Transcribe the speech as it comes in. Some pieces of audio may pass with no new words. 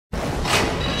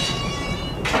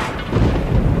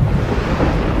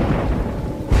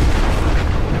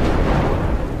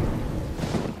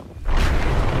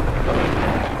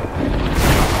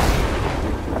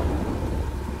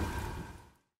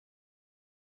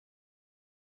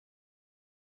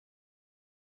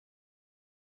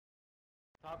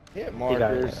Hit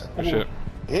markers. Oh, shit.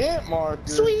 Hit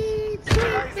markers. Sweet.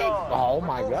 Oh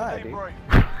my god, dude.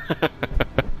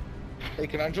 Hey,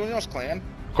 can I join y'all's clan?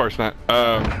 Of course not.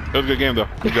 It was a good game though.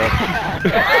 Good job.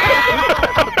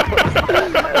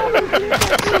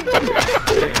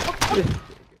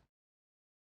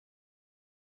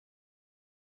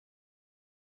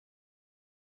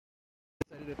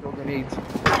 Throw grenades. I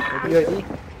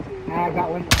got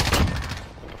one. What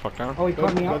the fuck down? Oh, he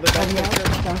caught me out.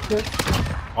 Downstairs.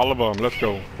 All of them. Let's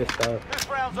go. Good stuff.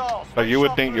 Like you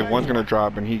would think if one's gonna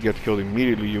drop and he gets killed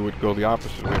immediately, you would go the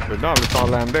opposite way. But no, let's all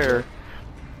land there.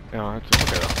 You know, it's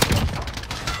okay.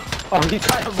 Oh, he's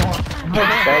trying to more.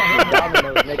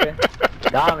 Dominoes, nigga.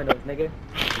 Dominoes, nigga.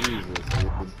 Jesus,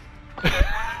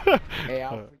 dude. Hey,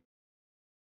 I'll...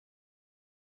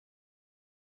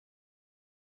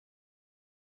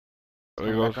 There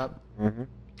he goes. Come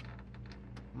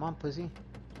on, pussy.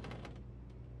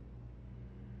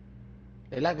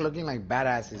 They like looking like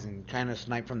badasses and trying to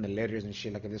snipe from the letters and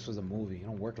shit like if this was a movie. You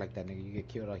don't work like that, nigga. You get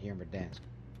killed out here in Verdansk.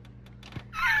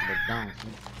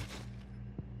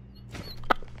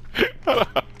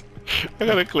 I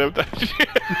gotta clip that shit.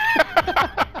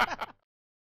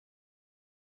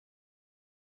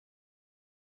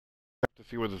 To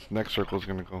see where this next circle is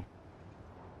gonna go.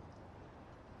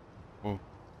 Oh.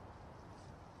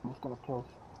 I'm just gonna close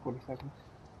 40 seconds.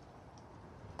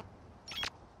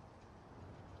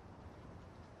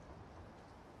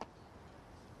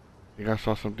 You guys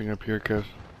saw something up here, Kez?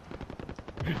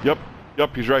 Yep,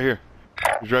 he's right here.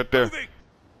 He's right there.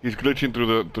 He's glitching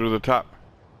through the top.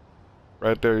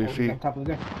 Right there, you see? On top of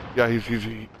there. Yeah, he's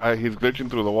glitching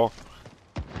through the wall.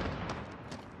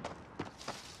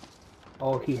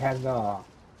 Oh, he has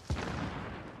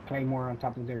claymore on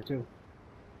top of there too.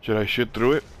 Should I shoot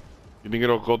through it? You think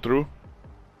it'll go through?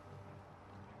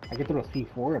 I get through a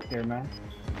C4 up there, man.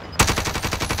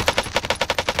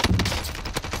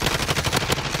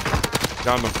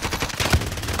 Down him.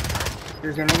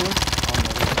 Here's another one. Oh,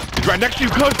 no. He's right next to you,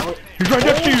 cuz! He's right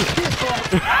next to you! Shit,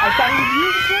 I thought he was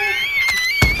you,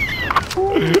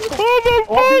 Oh the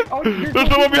fuck! There's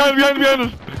someone behind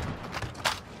us!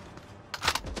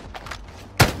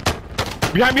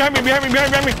 Behind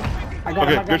me!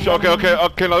 Okay, good shot. Okay. Now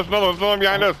there's another one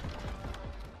behind us.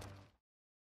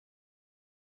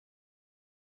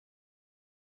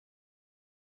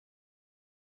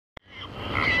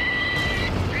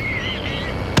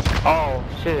 Oh,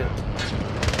 shit.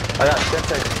 I got 10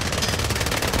 seconds.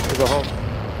 Let's go home.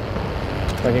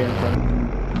 Right here in front.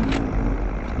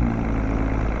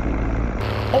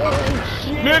 Oh,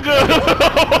 shit! Nigga!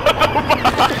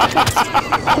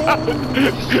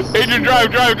 Adrian, drive!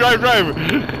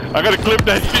 I gotta clip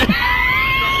that shit.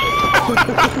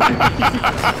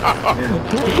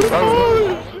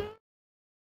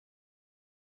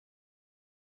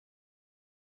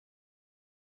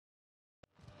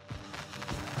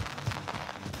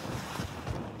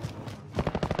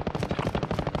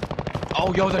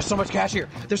 Oh, yo, there's so much cash here.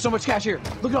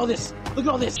 Look at all this.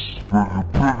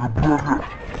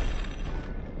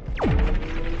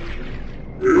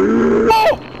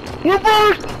 Oh! We're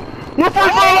first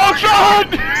for a long shot!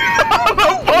 How the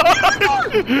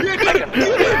fuck? Get in!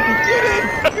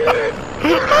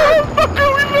 How the fuck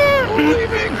are we there?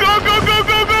 Go!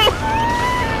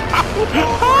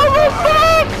 How the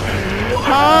fuck?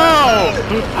 How?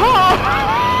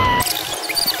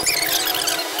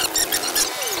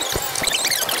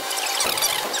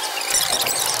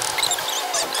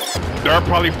 They're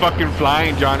probably fucking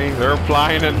flying, Johnny. They're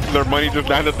flying and their money just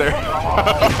landed there.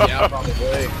 Yeah, probably.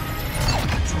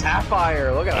 It's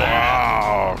Tapfire, look at that.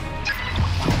 Wow.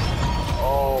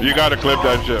 Oh, You gotta clip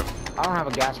that shit. I don't have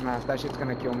a gas mask. That shit's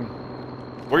gonna kill me.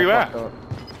 Where you at? I'm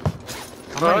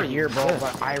right here, bro,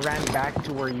 but I ran back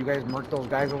to where you guys murked those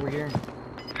guys over here.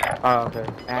 Oh, okay.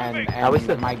 And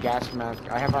my gas mask.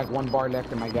 I have like 1 bar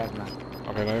left in my gas mask.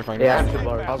 Okay, now you're fine. Yeah, I have 2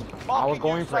 bars. I was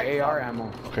going for AR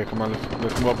ammo. Okay, come on,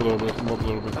 let's move up a little bit.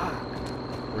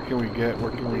 Where can we get?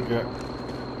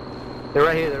 They're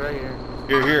right here.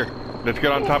 Here. Let's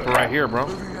get on top of right here, bro.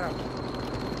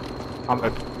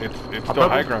 It's still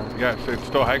high ground. Yeah, it's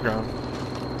still high ground.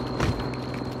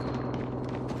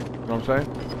 You know what I'm saying?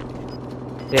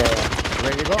 Yeah.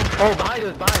 Ready to go? Oh, behind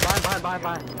us.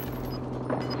 Behind.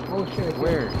 Oh shit,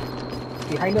 where?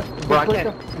 Behind us. Bro, I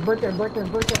can't. Invert there. No,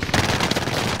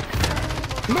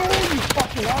 you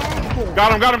fucking asshole.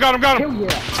 Got him. Hell yeah.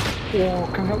 Oh,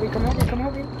 come help me.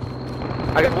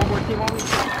 I got 1 more team on me.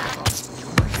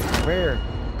 Where?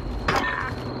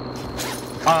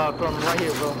 From right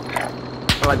here, bro.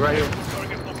 Like right here.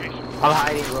 I'm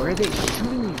hiding, bro. Where are they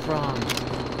shooting me from?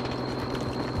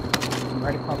 I'm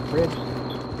right across the bridge.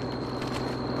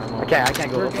 I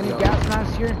can't go. Is there any gas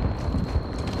masks here?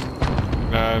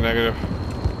 Nah, negative.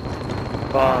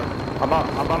 I'm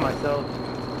by myself.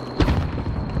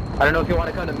 I don't know if you want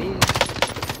to come to me.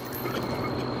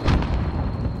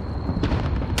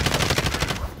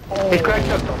 Oh, He's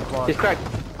cracked. He's cracked.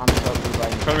 I'm so blue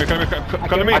right now.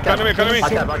 Come to me. Back up.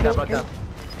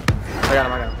 I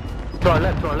got him. To our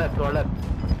left.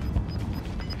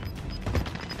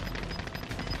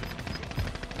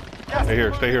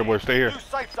 Stay here, boys. Stay here.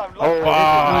 Oh,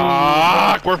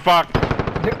 Fuck! We're fucked.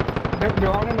 They're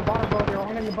all in the bottom, bro. They're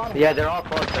all in the bottom. yeah, they're all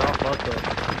fucked, though.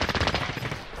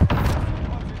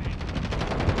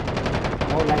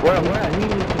 Oh, like, Where? we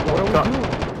need to go. What do we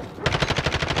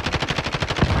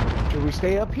do? Should we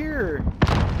stay up here?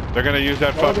 They're gonna use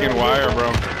that fucking wire,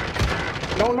 bro.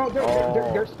 No,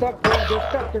 they're stuck, bro.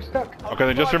 They're stuck. Okay,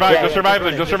 then just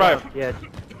survive. Yeah.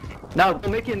 Now,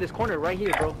 we'll make it in this corner right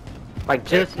here, bro. Like,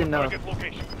 just in the...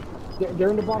 They're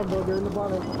in the bottom, bro. They're in the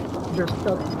bottom. They're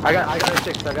stuck. I got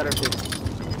her fixed.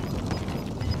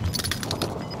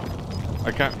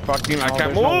 I can't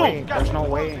No, move. there's no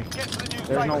way.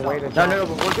 There's no way to No, jump.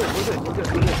 but we're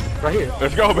good. Right here.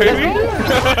 Let's go, baby.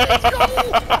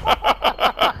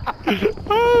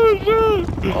 Oh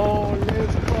shit. Oh,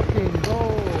 let's fucking go.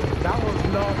 That was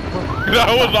not. That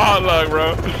was hot luck,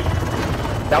 bro.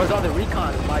 That was all the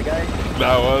recon, my guy.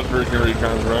 That was freaking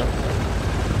recon, bro.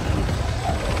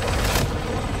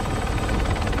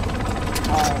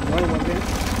 No, it wasn't.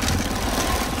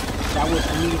 That was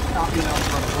me stopping them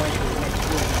from going to the next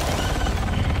room.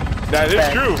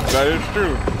 That is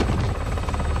true.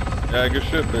 Yeah, good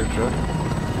shit there, Chuck.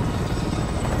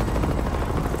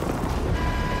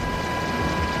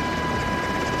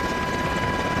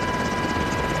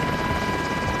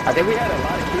 I think we had a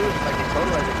lot of kills, like in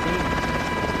total as a team.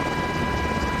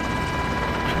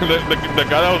 the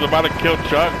guy that was about to kill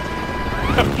Chuck.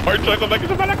 Poor Chuck was like,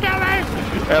 he's about to kill me!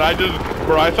 And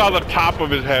I saw the top of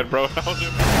his head, bro. I was